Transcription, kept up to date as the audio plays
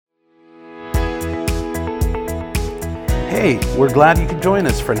Hey, we're glad you could join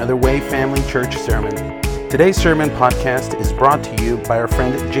us for another Way Family Church sermon. Today's sermon podcast is brought to you by our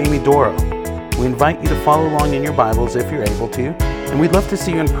friend Jamie Dorroh. We invite you to follow along in your Bibles if you're able to, and we'd love to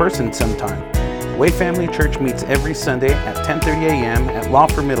see you in person sometime. Way Family Church meets every Sunday at 10:30 a.m. at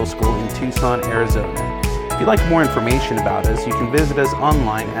Lawford Middle School in Tucson, Arizona. If you'd like more information about us, you can visit us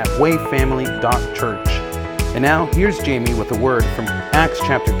online at wayfamily.church. And now, here's Jamie with a word from Acts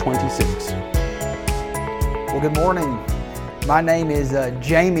chapter 26. Well, good morning. My name is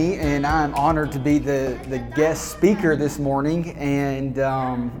Jamie, and I'm honored to be the guest speaker this morning, and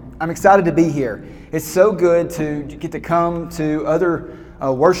I'm excited to be here. It's so good to get to come to other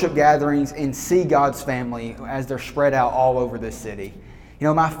worship gatherings and see God's family as they're spread out all over this city. You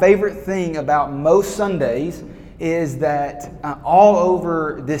know, my favorite thing about most Sundays is that all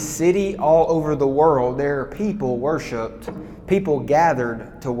over this city, all over the world, there are people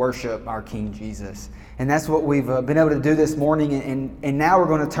gathered to worship our King Jesus. And that's what we've been able to do this morning. And now we're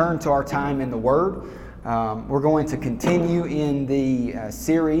going to turn to our time in the Word. We're going to continue in the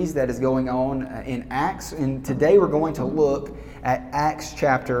series that is going on in Acts. And today we're going to look at Acts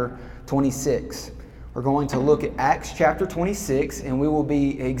chapter 26. We're going to look at Acts chapter 26, and we will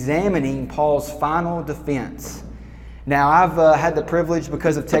be examining Paul's final defense. Now, I've had the privilege,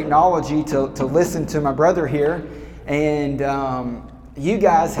 because of technology, to listen to my brother here. And you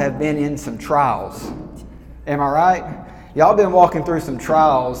guys have been in some trials. Am I right? Y'all been walking through some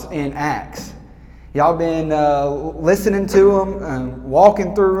trials in Acts. Y'all been listening to them,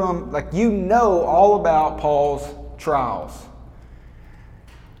 walking through them. Like, you know all about Paul's trials.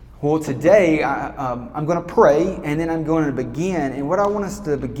 Well, today I'm going to pray, and then I'm going to begin. And what I want us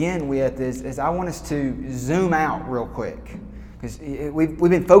to begin with is I want us to zoom out real quick. Because we've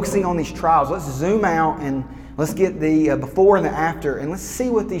been focusing on these trials. Let's zoom out and let's get the before and the after, and let's see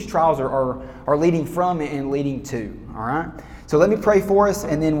what these trials are leading from and leading to, all right? So let me pray for us,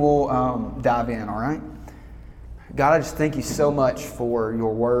 and then we'll dive in, all right? God, I just thank you so much for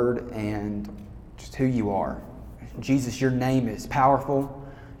your word and just who you are. Jesus, your name is powerful.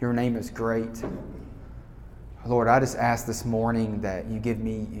 Your name is great. Lord, I just ask this morning that you give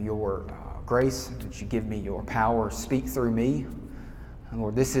me your grace, that you give me your power. Speak through me. And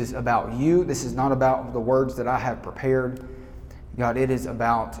Lord, this is about you. This is not about the words that I have prepared. God, it is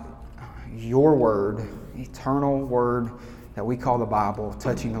about your word, eternal word that we call the Bible,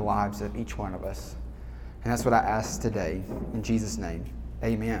 touching the lives of each one of us. And that's what I ask today. In Jesus' name,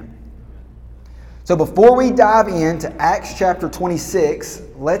 amen. So before we dive into Acts chapter 26,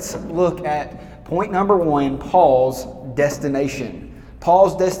 let's look at point number 1, Paul's destination.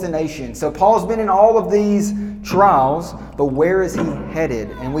 Paul's destination. So Paul's been in all of these trials, but where is he headed?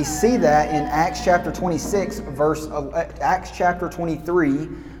 And we see that in Acts chapter 26, Acts chapter 23,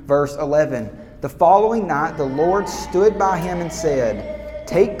 verse 11. The following night, the Lord stood by him and said,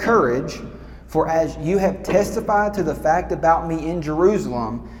 "Take courage, for as you have testified to the fact about me in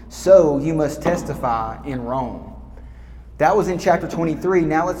Jerusalem, so you must testify in Rome." That was in chapter 23.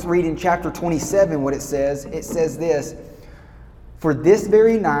 Now let's read in chapter 27 what it says. It says this: "For this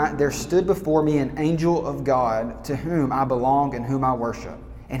very night there stood before me an angel of God, to whom I belong and whom I worship.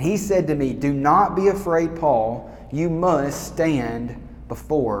 And he said to me, 'Do not be afraid, Paul. You must stand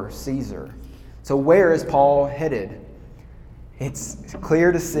before Caesar.'" So where is Paul headed? It's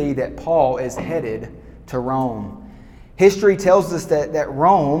clear to see that Paul is headed to Rome. History tells us that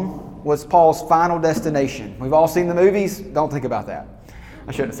Rome was Paul's final destination. We've all seen the movies. Don't think about that.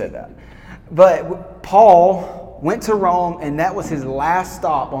 I shouldn't have said that. But Paul went to Rome, and that was his last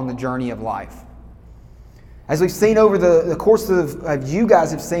stop on the journey of life. As we've seen over the course of you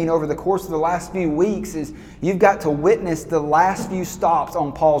guys have seen over the course of the last few weeks, is you've got to witness the last few stops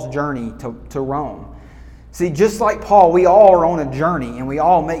on Paul's journey to Rome. See, just like Paul, we all are on a journey, and we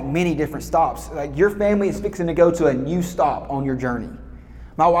all make many different stops. Like, your family is fixing to go to a new stop on your journey.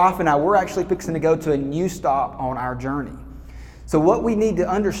 My wife and I, we're actually fixing to go to a new stop on our journey. So what we need to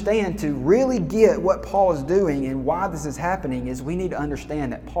understand to really get what Paul is doing and why this is happening is we need to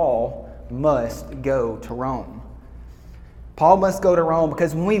understand that Paul must go to Rome. Paul must go to Rome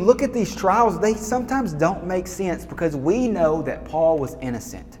because when we look at these trials, they sometimes don't make sense because we know that Paul was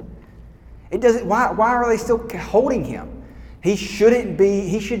innocent. It doesn't. Why are they still holding him? He should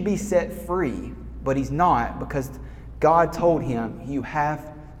be set free, but he's not because God told him, you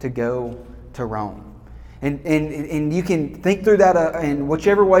have to go to Rome. And you can think through that in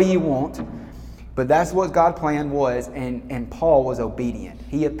whichever way you want, but that's what God's plan was, and Paul was obedient.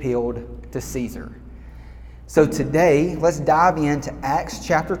 He appealed to Caesar. So today, let's dive into Acts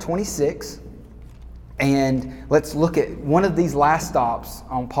chapter 26, and let's look at one of these last stops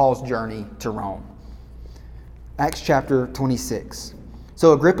on Paul's journey to Rome. Acts chapter 26.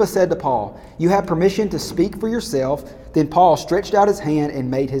 So Agrippa said to Paul, "You have permission to speak for yourself." Then Paul stretched out his hand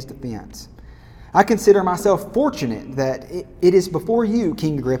and made his defense. "I consider myself fortunate that it is before you,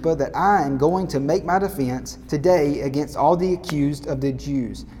 King Agrippa, that I am going to make my defense today against all the accused of the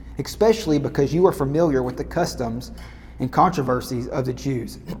Jews, especially because you are familiar with the customs and controversies of the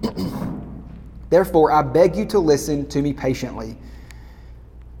Jews. Therefore, I beg you to listen to me patiently.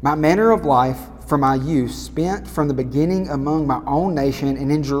 My manner of life from my youth, spent from the beginning among my own nation and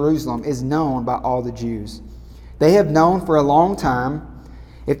in Jerusalem, is known by all the Jews. They have known for a long time,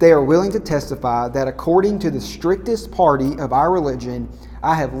 if they are willing to testify, that according to the strictest party of our religion,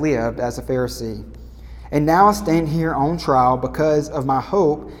 I have lived as a Pharisee. And now I stand here on trial because of my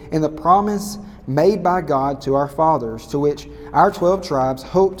hope in the promise made by God to our fathers, to which our 12 tribes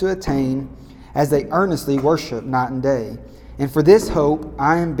hope to attain as they earnestly worship night and day. And for this hope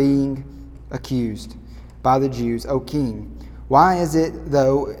I am being accused by the Jews, O King. Why is it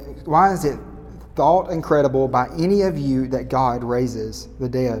thought incredible by any of you that God raises the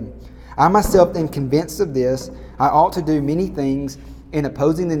dead? I myself am convinced of this. I ought to do many things in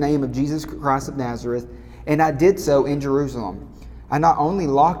opposing the name of Jesus Christ of Nazareth, and I did so in Jerusalem. I not only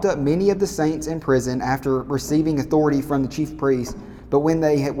locked up many of the saints in prison after receiving authority from the chief priests, but when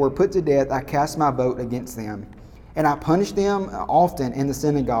they were put to death, I cast my vote against them. And I punished them often in the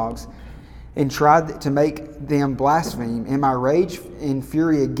synagogues and tried to make them blaspheme. In my rage and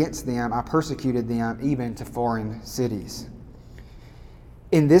fury against them, I persecuted them even to foreign cities.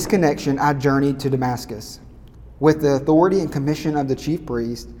 In this connection, I journeyed to Damascus. With the authority and commission of the chief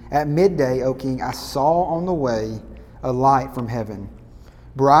priest, at midday, O King, I saw on the way a light from heaven,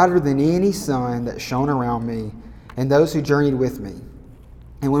 brighter than any sun that shone around me and those who journeyed with me.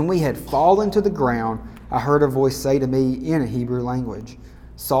 And when we had fallen to the ground, I heard a voice say to me in a Hebrew language,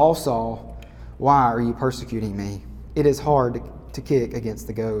 "Saul, Saul, why are you persecuting me? It is hard to kick against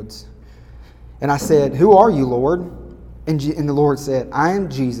the goads." And I said, "Who are you, Lord?" And the Lord said, "I am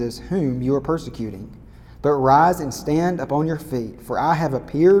Jesus, whom you are persecuting. But rise and stand upon your feet, for I have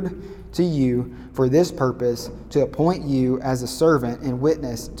appeared to you for this purpose, to appoint you as a servant and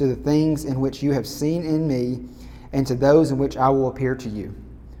witness to the things in which you have seen in me, and to those in which I will appear to you,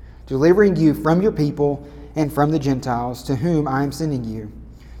 delivering you from your people and from the Gentiles to whom I am sending you,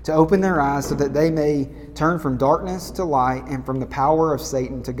 to open their eyes so that they may turn from darkness to light and from the power of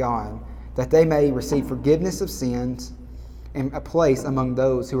Satan to God, that they may receive forgiveness of sins and a place among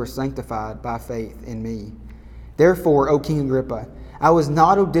those who are sanctified by faith in me. Therefore, O King Agrippa, I was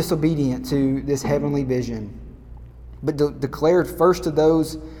not disobedient to this heavenly vision, but declared first to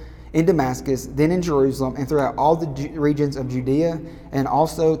those in Damascus, then in Jerusalem, and throughout all the regions of Judea, and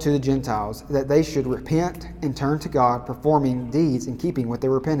also to the Gentiles, that they should repent and turn to God, performing deeds in keeping with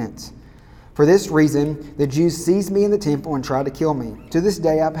their repentance. For this reason, the Jews seized me in the temple and tried to kill me. To this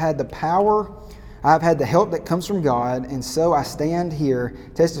day, I've had the help that comes from God, and so I stand here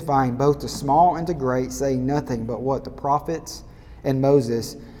testifying both to small and to great, saying nothing but what the prophets and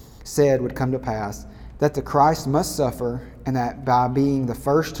Moses said would come to pass, that the Christ must suffer, and that by being the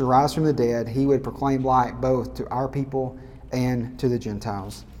first to rise from the dead, he would proclaim light both to our people and to the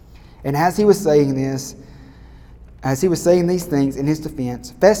Gentiles. And as he was saying these things in his defense,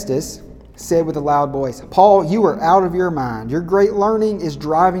 Festus said with a loud voice, "Paul, you are out of your mind. Your great learning is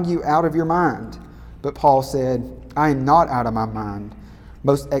driving you out of your mind." But Paul said, "I am not out of my mind,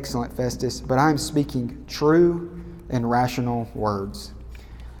 most excellent Festus, but I am speaking true and rational words.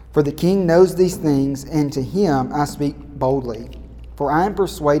 For the king knows these things, and to him I speak boldly. For I am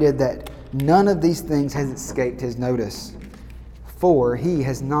persuaded that none of these things has escaped his notice. For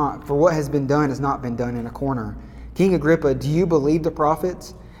what has been done has not been done in a corner. King Agrippa, do you believe the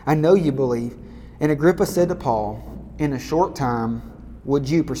prophets? I know you believe." And Agrippa said to Paul, "In a short time would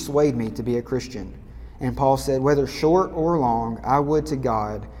you persuade me to be a Christian?" And Paul said, "Whether short or long, I would to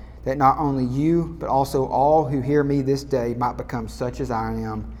God that not only you, but also all who hear me this day might become such as I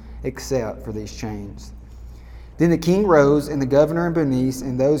am, except for these chains." Then the king rose, and the governor and Bernice,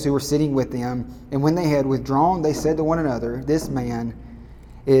 and those who were sitting with them. And when they had withdrawn, they said to one another, "This man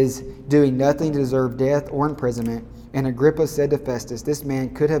is doing nothing to deserve death or imprisonment." And Agrippa said to Festus, "This man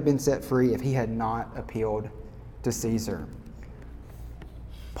could have been set free if he had not appealed to Caesar."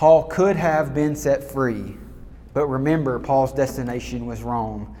 Paul could have been set free, but remember, Paul's destination was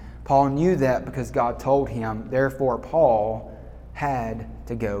Rome. Paul knew that because God told him. Therefore, Paul had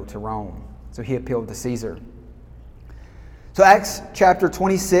to go to Rome. So he appealed to Caesar. So Acts chapter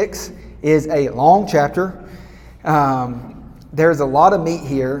 26 is a long chapter. There's a lot of meat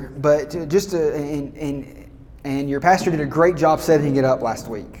here, but And your pastor did a great job setting it up last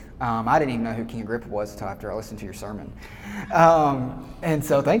week. I didn't even know who King Agrippa was until after I listened to your sermon. And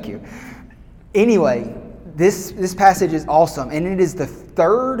so thank you. Anyway, this passage is awesome. And it is the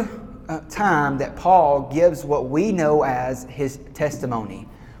third time that Paul gives what we know as his testimony.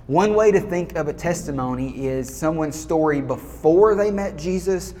 One way to think of a testimony is someone's story before they met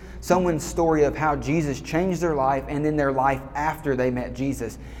Jesus, someone's story of how Jesus changed their life, and then their life after they met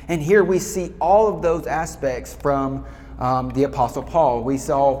Jesus. And here we see all of those aspects from the Apostle Paul. We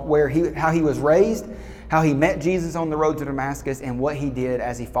saw how he was raised, how he met Jesus on the road to Damascus, and what he did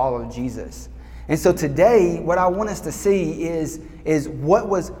as he followed Jesus. And so today, what I want us to see is what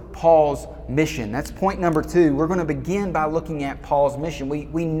was Paul's mission. That's point number 2. We're going to begin by looking at Paul's mission.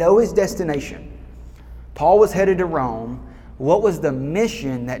 We know his destination. Paul was headed to Rome. What was the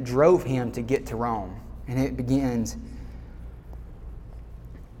mission that drove him to get to Rome? And it begins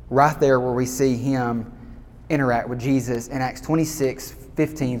right there where we see him interact with Jesus in Acts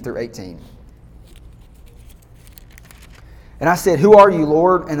 26:15 through 18. And I said, "Who are you,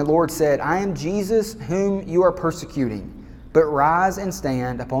 Lord?" And the Lord said, "I am Jesus whom you are persecuting. But rise and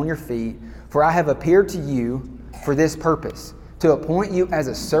stand upon your feet, for I have appeared to you for this purpose, to appoint you as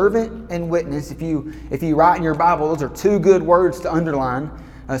a servant and witness." If you write in your Bible, those are 2 good words to underline,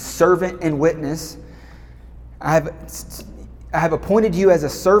 a servant and witness. I have appointed you as a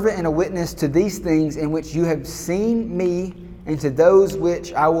servant and a witness to these things in which you have seen me, and to those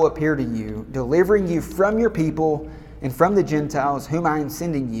which I will appear to you, delivering you from your people and from the Gentiles whom I am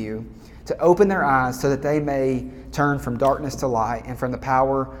sending you, to open their eyes so that they may turn from darkness to light and from the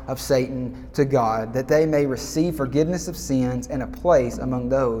power of Satan to God, that they may receive forgiveness of sins and a place among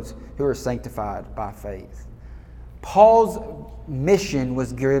those who are sanctified by faith. Paul's mission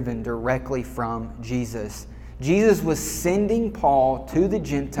was given directly from Jesus. Jesus was sending Paul to the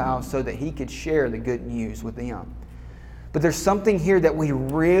Gentiles so that he could share the good news with them. But there's something here that we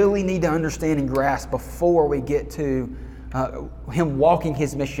really need to understand and grasp before we get to him walking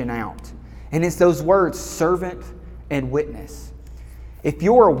his mission out. And it's those words, servant and witness. If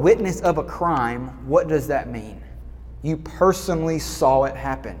you're a witness of a crime, what does that mean? You personally saw it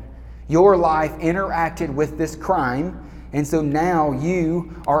happen. Your life interacted with this crime, and so now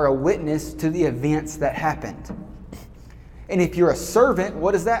you are a witness to the events that happened. And if you're a servant,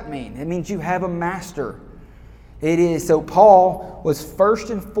 what does that mean? It means you have a master. So Paul was first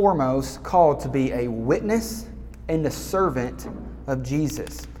and foremost called to be a witness and a servant of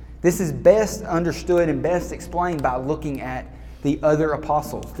Jesus. This is best understood and best explained by looking at the other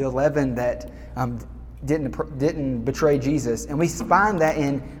apostles, the 11 that didn't betray Jesus. And we find that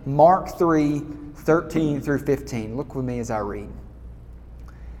in Mark 3:13 through 15. Look with me as I read.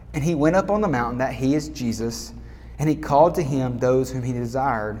 "And he went up on the mountain," that he is Jesus, "and he called to him those whom he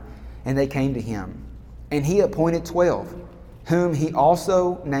desired, and they came to him. And he appointed 12, whom he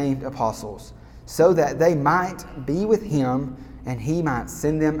also named apostles, so that they might be with him, and he might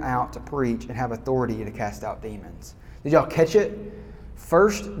send them out to preach and have authority to cast out demons." Did y'all catch it?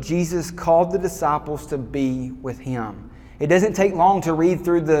 First, Jesus called the disciples to be with him. It doesn't take long to read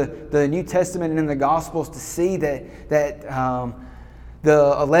through the New Testament and in the Gospels to see that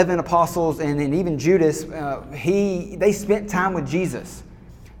the 11 apostles and then even Judas, they spent time with Jesus.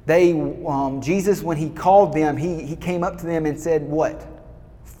 Jesus, when he called them, he came up to them and said, what?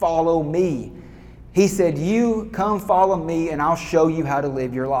 Follow me. He said, you come follow me and I'll show you how to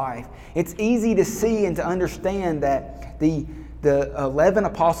live your life. It's easy to see and to understand that the 11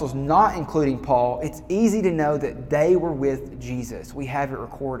 apostles, not including Paul, it's easy to know that they were with Jesus. We have it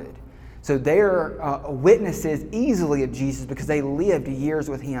recorded. So they're witnesses easily of Jesus because they lived years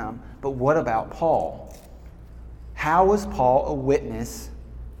with him. But what about Paul? How was Paul a witness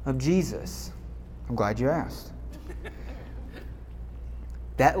of Jesus? I'm glad you asked.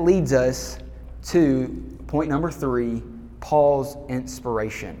 That leads us to point number 3, Paul's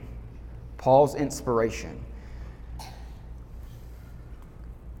inspiration. Paul's inspiration.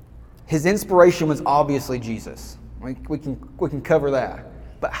 His inspiration was obviously Jesus. We can cover that.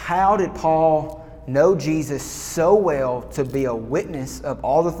 But how did Paul know Jesus so well to be a witness of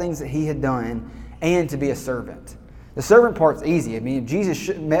all the things that he had done and to be a servant? The servant part's easy. I mean, if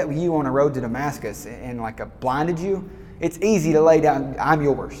Jesus met you on a road to Damascus and blinded you, it's easy to lay down, I'm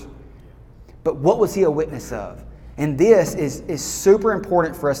yours. But what was he a witness of? And this is super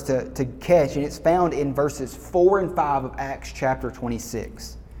important for us to catch, and it's found in verses 4 and 5 of Acts chapter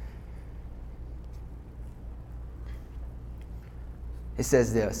 26. It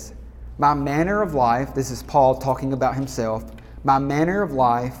says this, my manner of life, this is Paul talking about himself, my manner of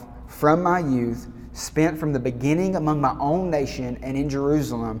life from my youth, spent from the beginning among my own nation and in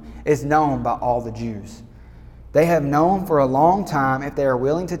Jerusalem, is known by all the Jews. They have known for a long time, if they are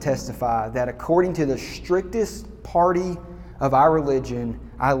willing to testify, that according to the strictest party of our religion,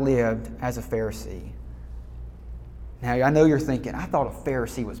 I lived as a Pharisee. Now, I know you're thinking, I thought a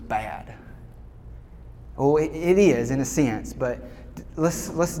Pharisee was bad. Well, it is in a sense, but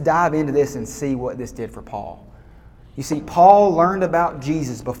let's dive into this and see what this did for Paul. You see, Paul learned about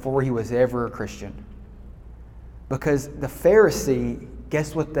Jesus before he was ever a Christian. Because the Pharisee,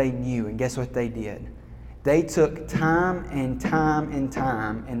 guess what they knew and guess what they did? They took time and time and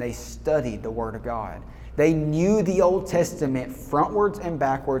time and they studied the Word of God. They knew the Old Testament frontwards and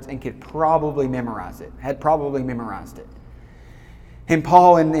backwards and could probably memorize it, had probably memorized it. And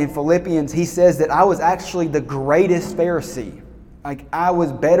Paul in Philippians, he says that I was actually the greatest Pharisee. Like, I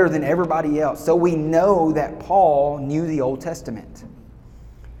was better than everybody else. So we know that Paul knew the Old Testament.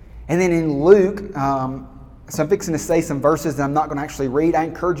 And then in Luke, so I'm fixing to say some verses that I'm not going to actually read. I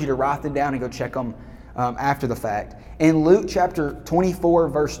encourage you to write them down and go check them after the fact. In Luke chapter 24,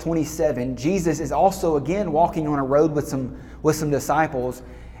 verse 27, Jesus is also again walking on a road with some disciples,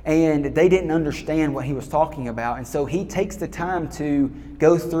 and they didn't understand what he was talking about. And so he takes the time to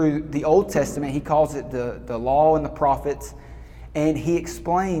go through the Old Testament. He calls it the law and the prophets. And he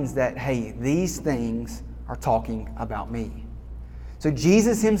explains that, hey, these things are talking about me. So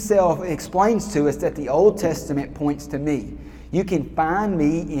Jesus himself explains to us that the Old Testament points to me. You can find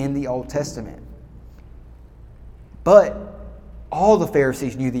me in the Old Testament. But all the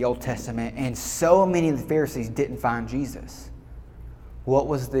Pharisees knew the Old Testament, and so many of the Pharisees didn't find Jesus. What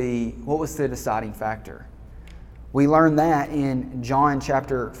was the deciding factor? We learn that in John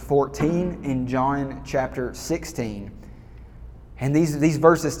chapter 14 and John chapter 16. And these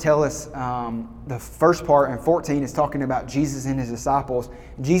verses tell us, the first part in 14 is talking about Jesus and his disciples.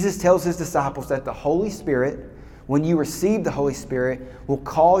 Jesus tells his disciples that the Holy Spirit, when you receive the Holy Spirit, will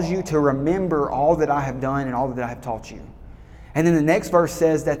cause you to remember all that I have done and all that I have taught you. And then the next verse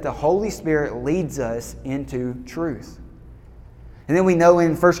says that the Holy Spirit leads us into truth. And then we know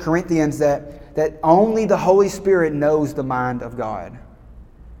in 1 Corinthians that only the Holy Spirit knows the mind of God.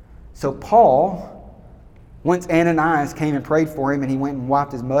 So Paul, once Ananias came and prayed for him and he went and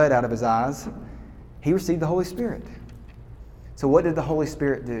wiped his mud out of his eyes, he received the Holy Spirit. So what did the Holy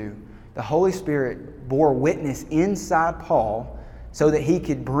Spirit do? The Holy Spirit bore witness inside Paul so that he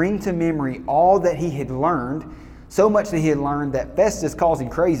could bring to memory all that he had learned, so much that he had learned that Festus calls him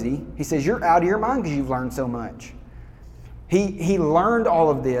crazy. He says, you're out of your mind because you've learned so much. He learned all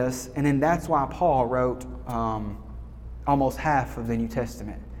of this, and then that's why Paul wrote almost half of the New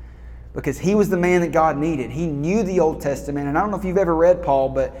Testament. Because he was the man that God needed. He knew the Old Testament. And I don't know if you've ever read Paul,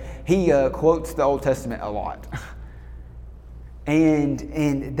 but he quotes the Old Testament a lot.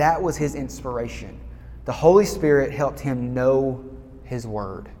 and that was his inspiration. The Holy Spirit helped him know his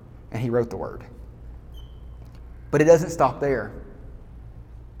Word. And he wrote the Word. But it doesn't stop there.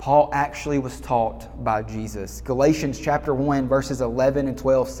 Paul actually was taught by Jesus. Galatians chapter 1, verses 11 and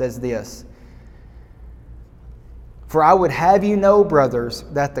 12 says this. For I would have you know, brothers,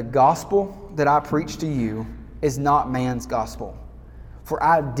 that the gospel that I preach to you is not man's gospel. For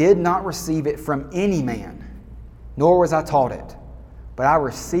I did not receive it from any man, nor was I taught it, but I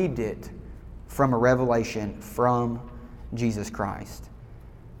received it from a revelation from Jesus Christ.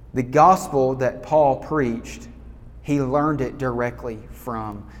 The gospel that Paul preached, he learned it directly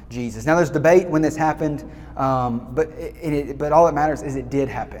from Jesus. Now there's debate when this happened, but all that matters is it did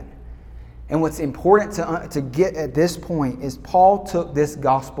happen. And what's important to get at this point is Paul took this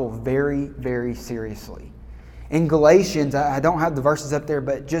gospel very, very seriously. In Galatians, I don't have the verses up there,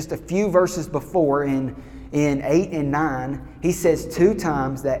 but just a few verses before in 8 and 9, he says 2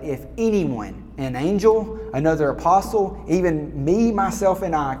 times that if anyone, an angel, another apostle, even me, myself,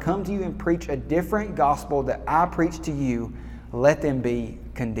 and I, come to you and preach a different gospel that I preach to you, let them be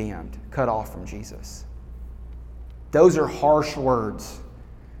condemned, cut off from Jesus. Those are harsh words.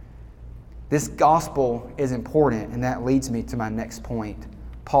 This gospel is important, and that leads me to my next point,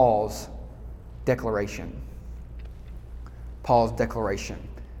 Paul's declaration. Paul's declaration.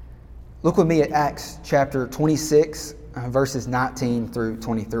 Look with me at Acts chapter 26, verses 19 through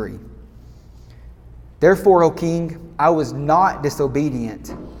 23. Therefore, O king, I was not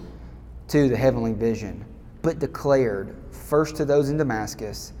disobedient to the heavenly vision, but declared first to those in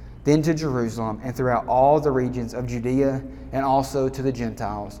Damascus, then to Jerusalem, and throughout all the regions of Judea, and also to the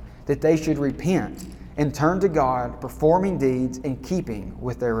Gentiles, that they should repent and turn to God, performing deeds in keeping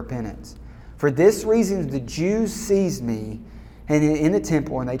with their repentance. For this reason the Jews seized me in the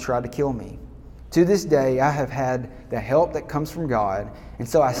temple, and they tried to kill me. To this day I have had the help that comes from God, and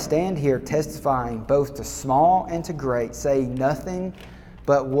so I stand here testifying both to small and to great, saying nothing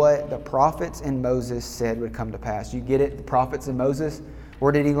but what the prophets and Moses said would come to pass. You get it? The prophets and Moses?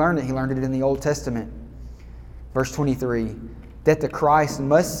 Where did he learn it? He learned it in the Old Testament. Verse 23, that the Christ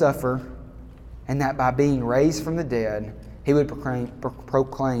must suffer, and that by being raised from the dead, he would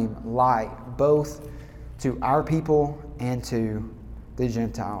proclaim light both to our people and to the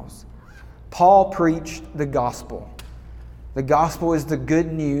Gentiles. Paul preached the gospel. The gospel is the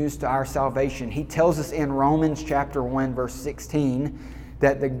good news to our salvation. He tells us in Romans chapter 1, verse 16,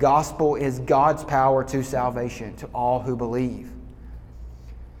 that the gospel is God's power to salvation to all who believe.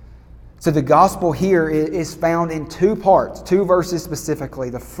 So the gospel here is found in two parts, two verses specifically.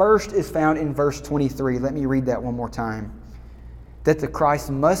 The first is found in verse 23. Let me read that one more time. That the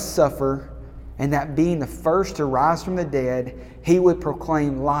Christ must suffer, and that being the first to rise from the dead, he would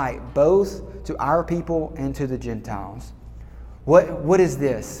proclaim light both to our people and to the Gentiles. What is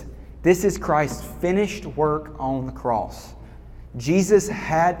this? This is Christ's finished work on the cross. Jesus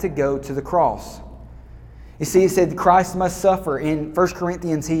had to go to the cross. You see, it said Christ must suffer. In 1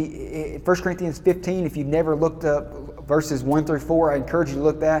 Corinthians 15, if you've never looked up verses 1 through 4, I encourage you to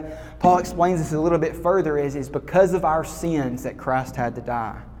look at that. Paul explains this a little bit further. It's because of our sins that Christ had to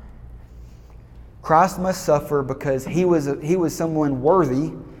die. Christ must suffer because he was someone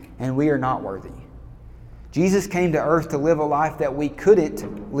worthy, and we are not worthy. Jesus came to earth to live a life that we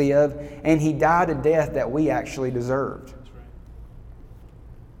couldn't live, and he died a death that we actually deserved.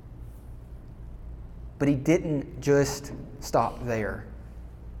 But he didn't just stop there.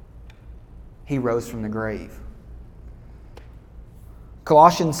 He rose from the grave.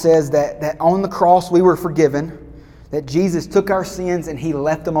 Colossians says that on the cross we were forgiven, that Jesus took our sins and he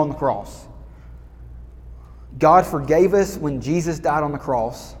left them on the cross. God forgave us when Jesus died on the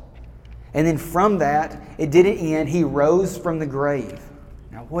cross. And then from that, it didn't end. He rose from the grave.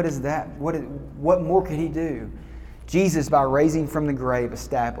 Now what is that? What more could he do? Jesus, by raising from the grave,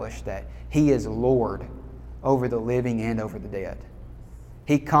 established that he is Lord over the living and over the dead.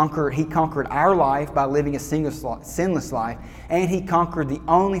 He conquered our life by living a sinless life, and he conquered the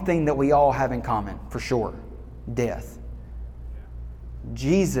only thing that we all have in common, for sure, death.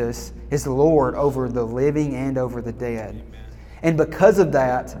 Jesus is Lord over the living and over the dead. Amen. And because of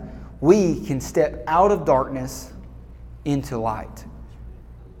that, we can step out of darkness into light.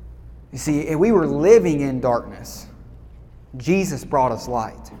 You see, if we were living in darkness, Jesus brought us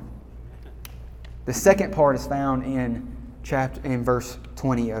light. The second part is found in verse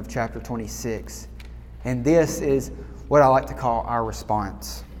 20 of chapter 26. And this is what I like to call our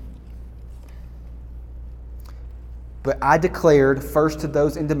response. But I declared first to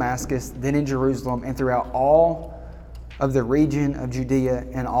those in Damascus, then in Jerusalem, and throughout all of the region of Judea,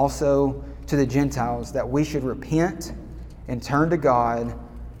 and also to the Gentiles, that we should repent and turn to God,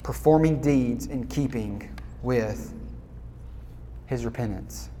 performing deeds in keeping with his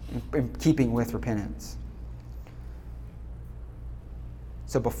repentance. In keeping with repentance.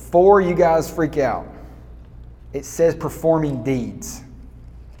 So before you guys freak out, it says performing deeds.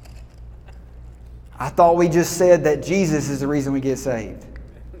 I thought we just said that Jesus is the reason we get saved.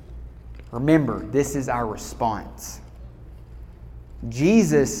 Remember, this is our response.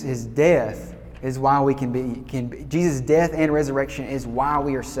 Jesus' death is why we can be. Jesus' death and resurrection is why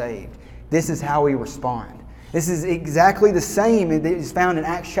we are saved. This is how we respond. This is exactly the same. It is found in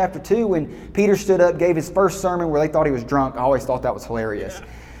Acts chapter 2 when Peter stood up, gave his first sermon where they thought he was drunk. I always thought that was hilarious. Yeah.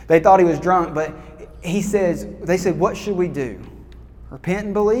 They thought he was drunk, but they said, what should we do? Repent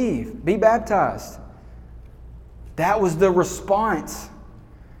and believe. Be baptized. That was the response.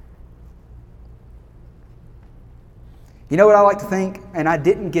 You know what I like to think? And I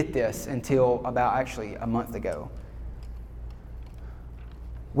didn't get this until about actually a month ago.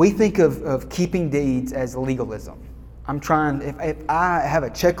 We think of keeping deeds as legalism. If I have a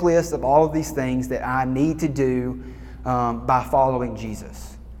checklist of all of these things that I need to do by following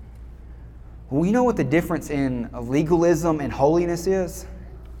Jesus. Well, you know what the difference in legalism and holiness is?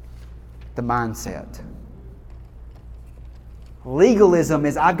 The mindset. Legalism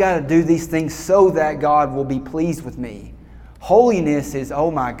is I've got to do these things so that God will be pleased with me. Holiness is,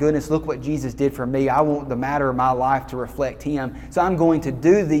 oh my goodness, look what Jesus did for me. I want the matter of my life to reflect Him. So I'm going to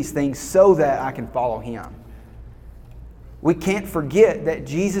do these things so that I can follow Him. We can't forget that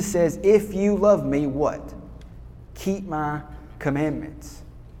Jesus says, if you love me, what? Keep my commandments.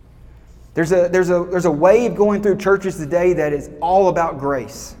 There's a way of going through churches today that is all about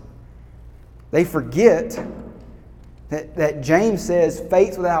grace. They forget that James says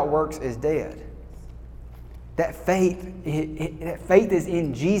faith without works is dead. That faith is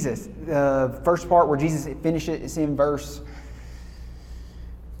in Jesus. The first part where Jesus finished it is in verse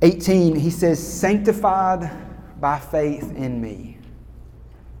 18. He says, sanctified by faith in me.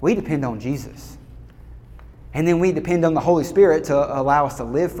 We depend on Jesus. And then we depend on the Holy Spirit to allow us to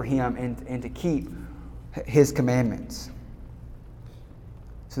live for Him and to keep His commandments.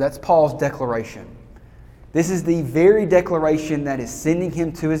 So that's Paul's declaration. This is the very declaration that is sending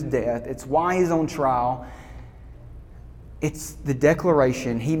him to his death. It's why he's on trial. It's the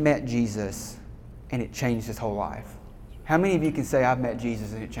declaration he met Jesus and it changed his whole life. How many of you can say, I've met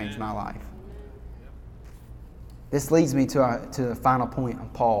Jesus and it changed my life? This leads me to the final point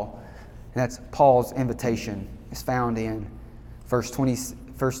of Paul. And that's Paul's invitation. It's found in verse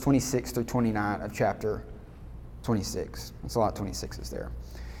 26 through 29 of chapter 26. That's a lot of 26s there.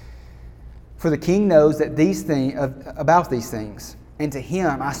 For the king knows that about these things, and to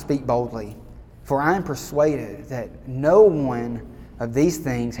him I speak boldly. For I am persuaded that no one of these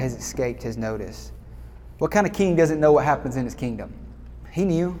things has escaped his notice. What kind of king doesn't know what happens in his kingdom? He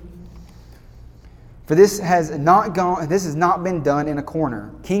knew. For this has not been done in a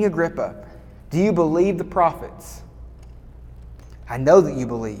corner. King Agrippa, do you believe the prophets? I know that you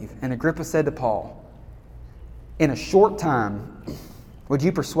believe. And Agrippa said to Paul, in a short time, would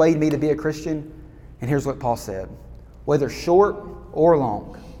you persuade me to be a Christian? And here's what Paul said. Whether short or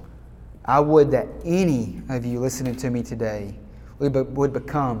long, I would that any of you listening to me today would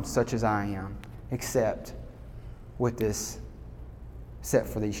become such as I am, except for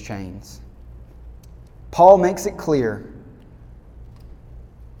these chains. Paul makes it clear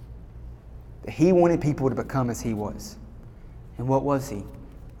that he wanted people to become as he was. And what was he?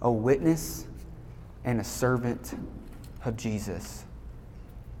 A witness and a servant of Jesus.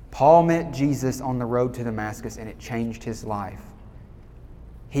 Paul met Jesus on the road to Damascus and it changed his life.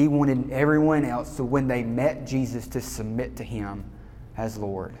 He wanted everyone else to, when they met Jesus, to submit to Him as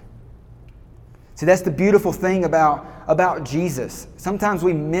Lord. See, that's the beautiful thing about Jesus. Sometimes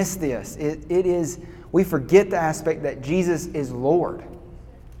we miss this. We forget the aspect that Jesus is Lord.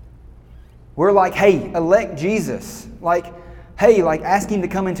 We're like, hey, elect Jesus. Like, hey, ask Him to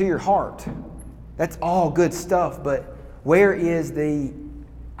come into your heart. That's all good stuff, but where is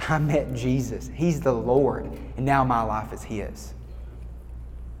I met Jesus. He's the Lord, and now my life is His.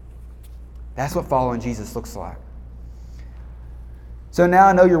 That's what following Jesus looks like. So now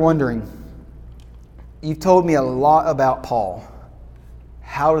I know you're wondering, you've told me a lot about Paul.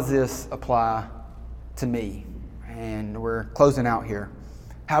 How does this apply to me? And we're closing out here.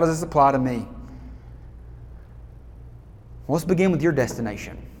 How does this apply to me? Well, let's begin with your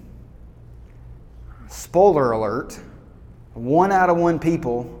destination. Spoiler alert, 1 out of 1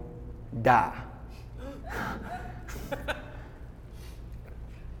 people die.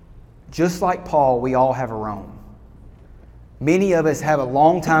 Just like Paul, we all have a Rome. Many of us have a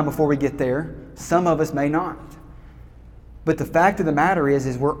long time before we get there. Some of us may not. But the fact of the matter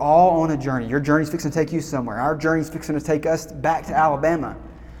is we're all on a journey. Your journey's fixing to take you somewhere. Our journey's fixing to take us back to Alabama.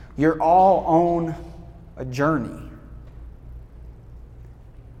 You're all on a journey.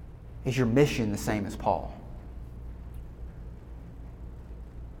 Is your mission the same as Paul?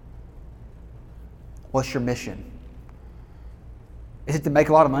 What's your mission? Is it to make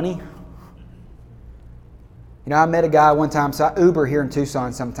a lot of money? You know, I met a guy one time, so I Uber here in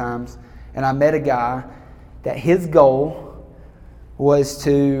Tucson sometimes, and I met a guy that his goal was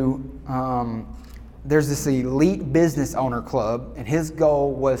to, there's this elite business owner club, and his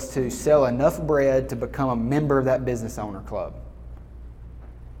goal was to sell enough bread to become a member of that business owner club.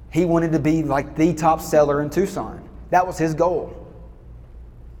 He wanted to be like the top seller in Tucson. That was his goal.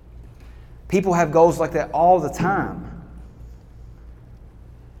 People have goals like that all the time.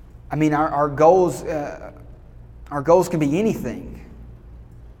 I mean, our goals can be anything.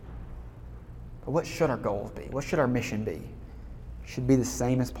 But what should our goals be? What should our mission be? It should be the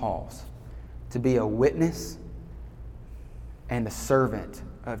same as Paul's. To be a witness and a servant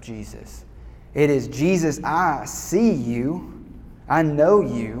of Jesus. It is, Jesus, I see you, I know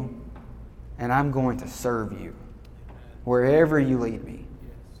you, and I'm going to serve you wherever you lead me.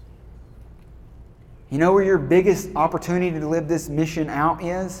 You know where your biggest opportunity to live this mission out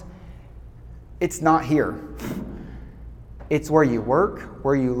is? It's not here. It's where you work,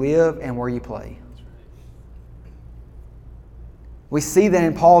 where you live, and where you play. We see that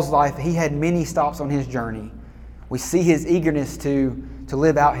in Paul's life, he had many stops on his journey. We see his eagerness to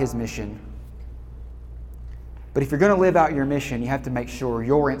live out his mission. But if you're going to live out your mission, you have to make sure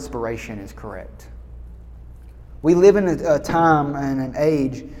your inspiration is correct. We live in a time and an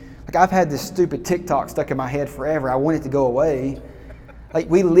age, like I've had this stupid TikTok stuck in my head forever. I want it to go away. Like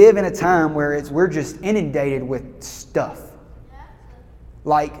we live in a time where we're just inundated with stuff.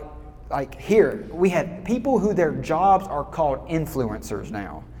 Like here, we have people who their jobs are called influencers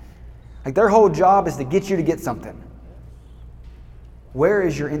now. Like their whole job is to get you to get something. Where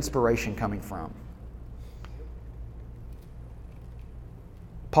is your inspiration coming from?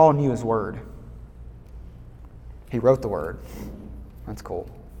 Paul knew his word. He wrote the word. That's cool.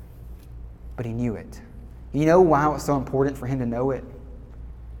 But he knew it. You know why it was so important for him to know it?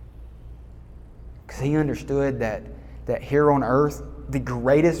 Because he understood that here on earth, the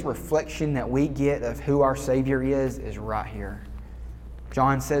greatest reflection that we get of who our Savior is right here.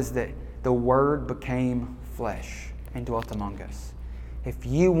 John says that the Word became flesh and dwelt among us. If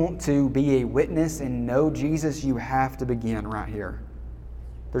you want to be a witness and know Jesus, you have to begin right here.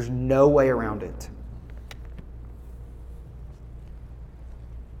 There's no way around it.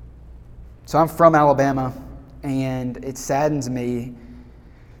 So I'm from Alabama, and it saddens me.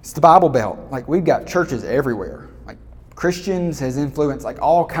 It's the Bible Belt. Like, we've got churches everywhere. Like, Christians has influenced like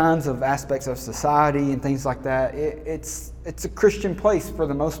all kinds of aspects of society and things like that. It's a Christian place for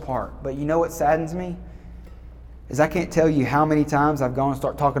the most part. But you know what saddens me? Is I can't tell you how many times I've gone and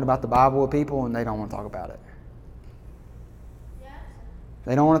start talking about the Bible with people and they don't want to talk about it.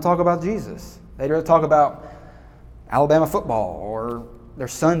 They don't want to talk about Jesus. They'd rather talk about Alabama football or their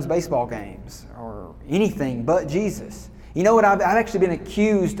son's baseball games or anything but Jesus. You know what? I've actually been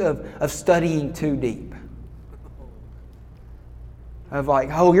accused of studying too deep. Of like,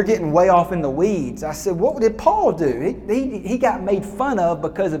 oh, you're getting way off in the weeds. I said, what did Paul do? He got made fun of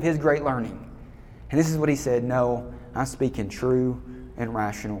because of his great learning. And this is what he said, no, I'm speaking true and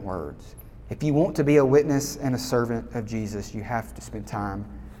rational words. If you want to be a witness and a servant of Jesus, you have to spend time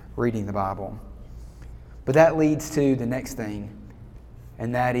reading the Bible. But that leads to the next thing,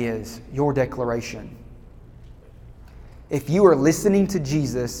 and that is your declaration. If you are listening to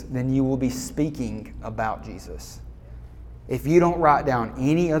Jesus, then you will be speaking about Jesus. If you don't write down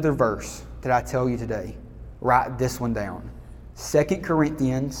any other verse that I tell you today, write this one down. 2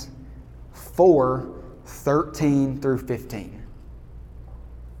 Corinthians 4:13 through 15.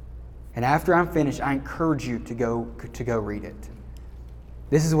 And after I'm finished, I encourage you to go read it.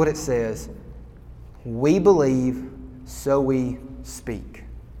 This is what it says. We believe, so we speak.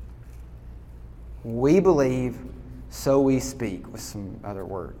 We believe, so we speak, with some other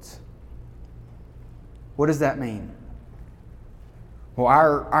words. What does that mean? Well,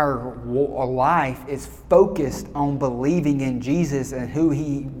 our life is focused on believing in Jesus and who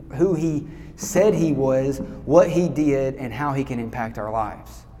he said He was, what He did, and how He can impact our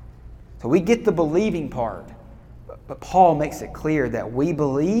lives. So we get the believing part, but Paul makes it clear that we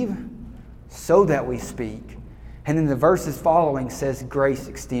believe so that we speak. And then the verses following says grace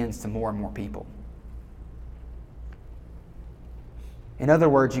extends to more and more people. In other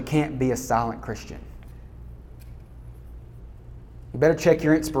words, you can't be a silent Christian. You better check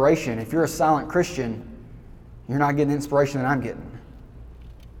your inspiration. If you're a silent Christian, you're not getting the inspiration that I'm getting.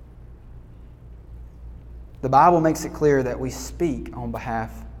 The Bible makes it clear that we speak on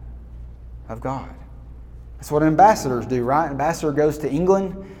behalf of God. That's what ambassadors do, right? An ambassador goes to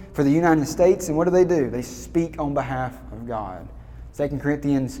England for the United States, and what do? They speak on behalf of God. 2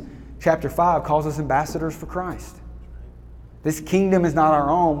 Corinthians chapter 5 calls us ambassadors for Christ. This kingdom is not our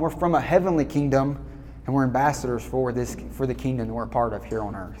own. We're from a heavenly kingdom, and we're ambassadors for the kingdom that we're a part of here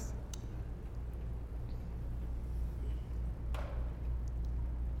on earth.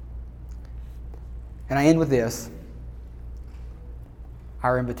 And I end with this,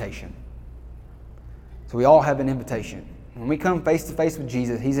 our invitation. So we all have an invitation. When we come face to face with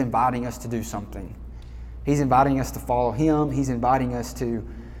Jesus, He's inviting us to do something. He's inviting us to follow Him. He's inviting us to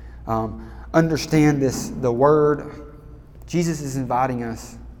understand the Word. Jesus is inviting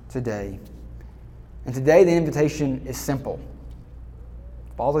us today. And today the invitation is simple.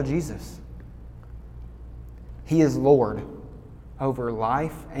 Follow Jesus. He is Lord over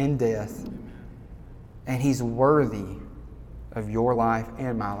life and death. And He's worthy of your life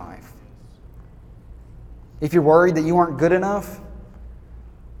and my life. If you're worried that you aren't good enough,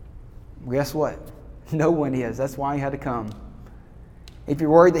 guess what? No one is. That's why He had to come. If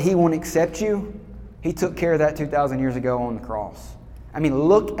you're worried that He won't accept you, He took care of that 2,000 years ago on the cross. I mean,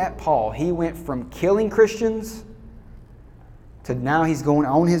 look at Paul. He went from killing Christians to now he's going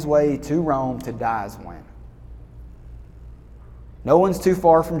on his way to Rome to die as one. No one's too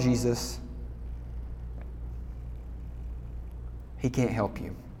far from Jesus. He can't help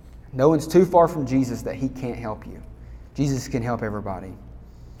you. No one's too far from Jesus that He can't help you. Jesus can help everybody.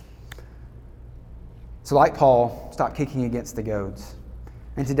 So like Paul, stop kicking against the goads.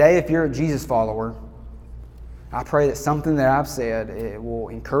 And today, if you're a Jesus follower, I pray that something that I've said, it will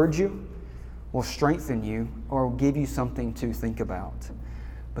encourage you, will strengthen you, or will give you something to think about.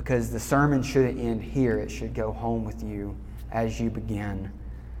 Because the sermon shouldn't end here. It should go home with you as you begin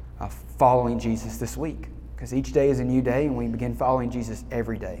following Jesus this week. because each day is a new day and we begin following Jesus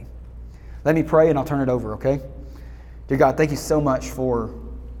every day. Let me pray and I'll turn it over, okay? Dear God, thank you so much for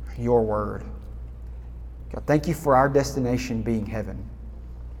your word. God, thank you for our destination being heaven.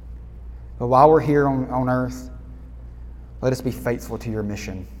 But while we're here on earth, let us be faithful to your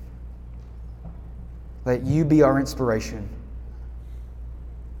mission. Let you be our inspiration.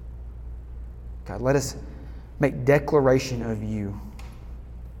 God, let us make declaration of you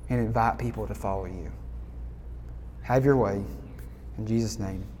and invite people to follow you. Have your way. In Jesus'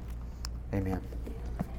 name, amen.